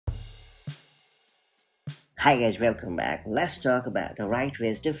Hi guys, welcome back. Let's talk about the right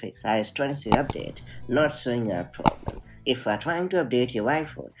ways to fix iOS 26 update not showing up problem. If you are trying to update your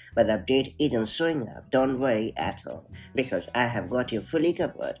iPhone but the update isn't showing up, don't worry at all because I have got you fully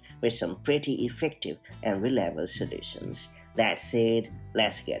covered with some pretty effective and reliable solutions. That said,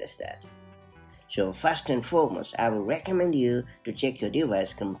 let's get started. So first and foremost, I will recommend you to check your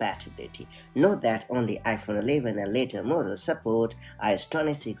device compatibility. Note that only iPhone 11 and later models support iOS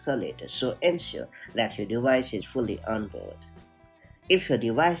 26 or later, so ensure that your device is fully on board. If your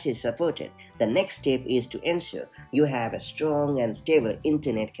device is supported, the next step is to ensure you have a strong and stable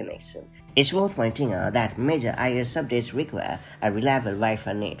internet connection. It's worth pointing out that major iOS updates require a reliable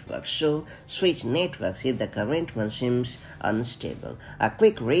Wi-Fi network, so switch networks if the current one seems unstable. A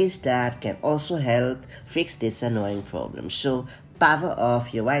quick restart can also help fix this annoying problem, so power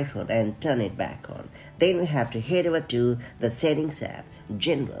off your iPhone and turn it back on. Then you have to head over to the Settings app,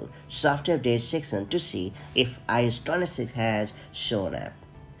 General, Software Update section to see if iOS 26 has shown up.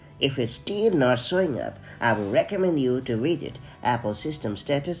 If it's still not showing up, I will recommend you to visit Apple System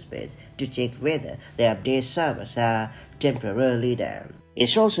Status page to check whether the update servers are temporarily down.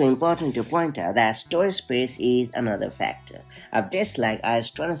 It's also important to point out that storage space is another factor. Updates like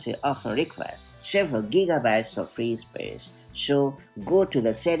iOS 26 often require several gigabytes of free space. So go to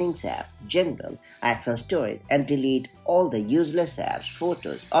the Settings app, General, iPhone Storage and delete all the useless apps,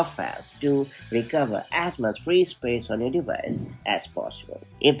 photos or files to recover as much free space on your device as possible.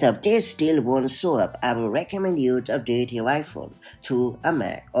 If the update still won't show up, I will recommend you to update your iPhone through a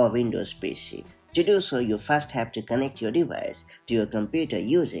Mac or Windows PC. To do so, you first have to connect your device to your computer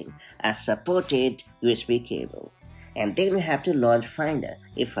using a supported USB cable. And then you have to launch Finder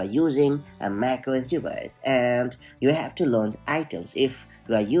if you are using a macOS device, and you have to launch Items if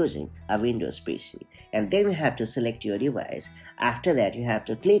you are using a Windows PC. And then you have to select your device. After that, you have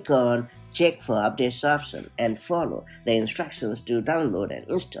to click on Check for Updates option and follow the instructions to download and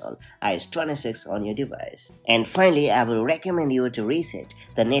install iOS 26 on your device. And finally, I will recommend you to reset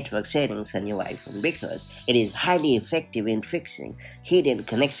the network settings on your iPhone because it is highly effective in fixing hidden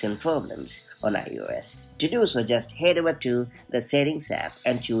connection problems on iOS. To do so, just head over to the Settings app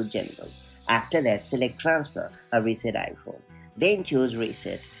and choose General. After that, select Transfer or Reset iPhone. Then choose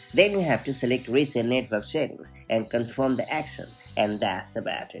Reset. Then you have to select Reset Network Settings and confirm the action, and that's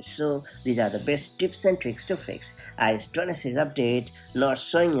about it. So these are the best tips and tricks to fix iOS 26 update not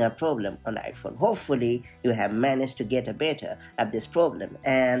showing a problem on iPhone. Hopefully you have managed to get a better at this problem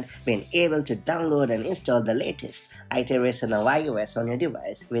and been able to download and install the latest iteration of iOS on your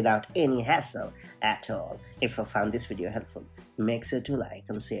device without any hassle at all. If you found this video helpful, make sure to like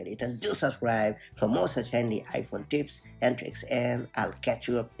and share it, and do subscribe for more such handy iPhone tips and tricks, and I'll catch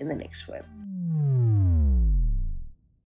you up in the next one.